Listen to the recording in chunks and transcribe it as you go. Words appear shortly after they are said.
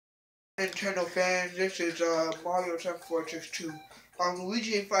Nintendo fans, this is Mario 7462 on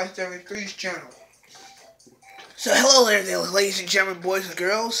Luigi 573's channel. So hello there, ladies and gentlemen, boys and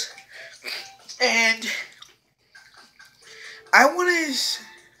girls. And I want to,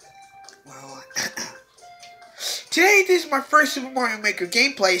 well, today this is my first Super Mario Maker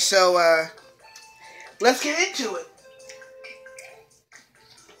gameplay, so let's get into it.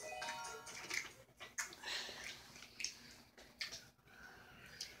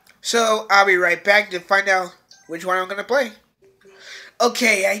 So I'll be right back to find out which one I'm going to play.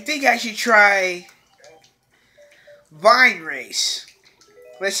 Okay, I think I should try Vine Race.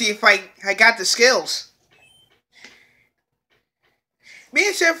 Let's see if I got the skills. Me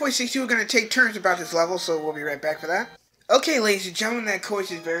and Sam462 are going to take turns about this level, so we'll be right back for that. Okay, ladies and gentlemen, that course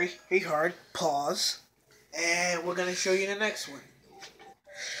is very, very hard. Pause. And we're going to show you the next one.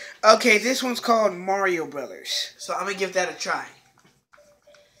 Okay, this one's called Mario Brothers. So I'm going to give that a try.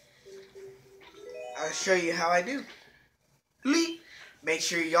 I'll show you how I do. Make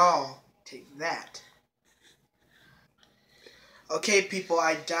sure y'all take that. Okay, people,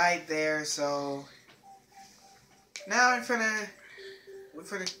 I died there, so now we're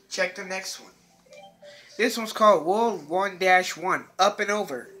gonna check the next one. This one's called World 1-1, Up and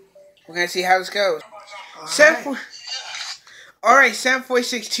Over. We're gonna see how this goes. Alright,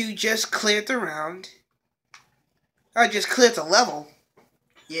 Sam462 just cleared the round. I just cleared the level.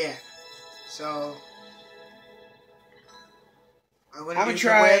 Yeah. So I'm gonna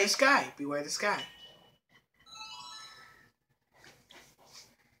try Beware the Sky. Beware the Sky.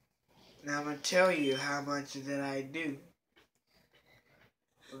 Now I'm gonna tell you how much that I do.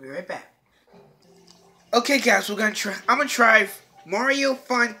 We'll be right back. Okay, guys, I'm gonna try Mario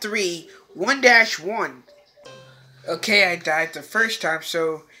Fun 3 1-1. Okay, I died the first time,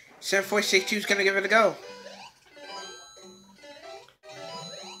 so Sam462 is gonna give it a go.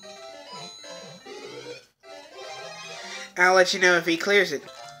 I'll let you know if he clears it.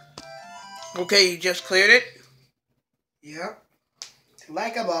 Okay, you just cleared it? Yep.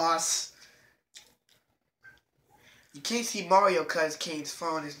 Like a boss. You can't see Mario because Kane's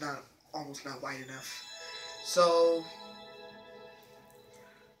phone is almost not wide enough. So,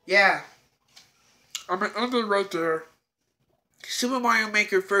 yeah. I'm gonna end it right there. Super Mario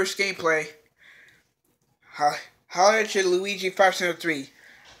Maker first gameplay. Holler at your Luigi 573.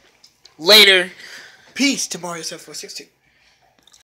 Later. Peace to Mario 7462.